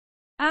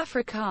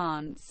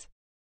Afrikaans,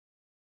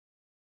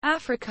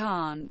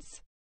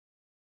 Afrikaans.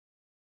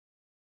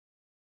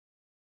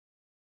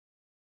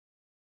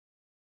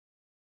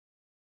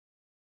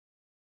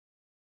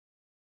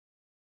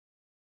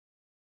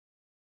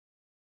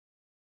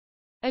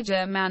 A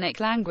Germanic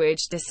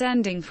language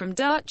descending from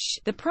Dutch,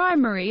 the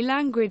primary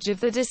language of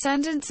the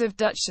descendants of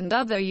Dutch and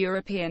other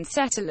European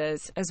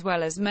settlers, as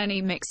well as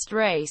many mixed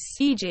race,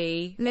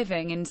 e.g.,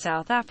 living in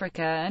South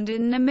Africa and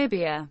in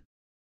Namibia.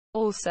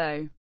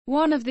 Also,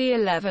 one of the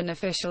 11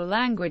 official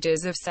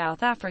languages of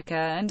South Africa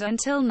and,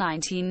 until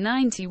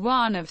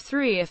 1991, of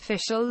 3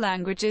 official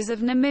languages of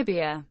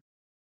Namibia.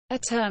 A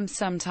term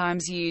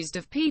sometimes used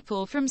of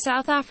people from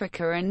South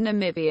Africa and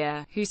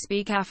Namibia, who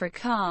speak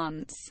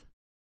Afrikaans.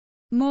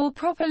 More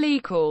properly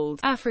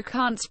called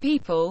Afrikaans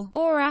people,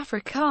 or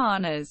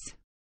Afrikaners.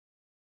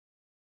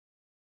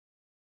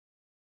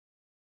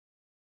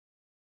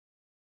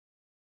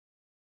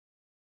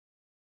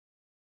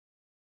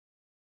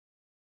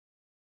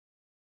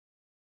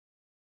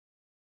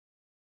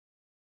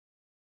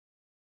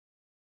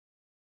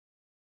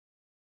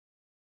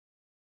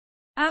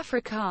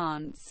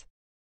 Afrikaans,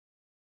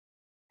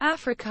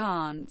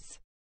 Afrikaans.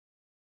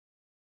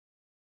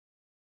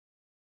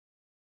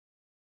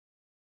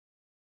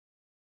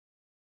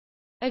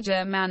 A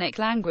Germanic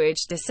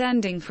language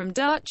descending from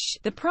Dutch,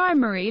 the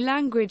primary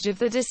language of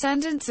the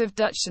descendants of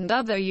Dutch and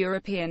other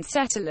European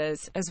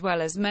settlers, as well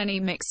as many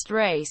mixed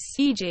race,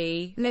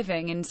 e.g.,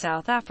 living in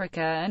South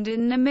Africa and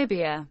in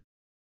Namibia.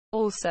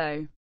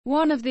 Also,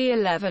 one of the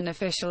 11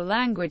 official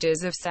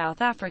languages of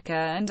South Africa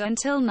and,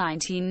 until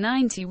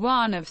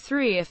 1991, of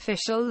 3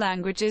 official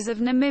languages of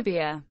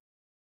Namibia.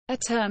 A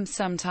term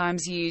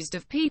sometimes used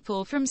of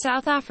people from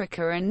South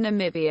Africa and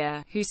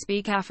Namibia, who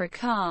speak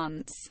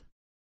Afrikaans.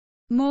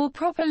 More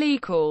properly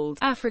called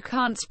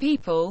Afrikaans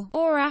people,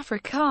 or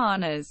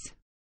Afrikaners.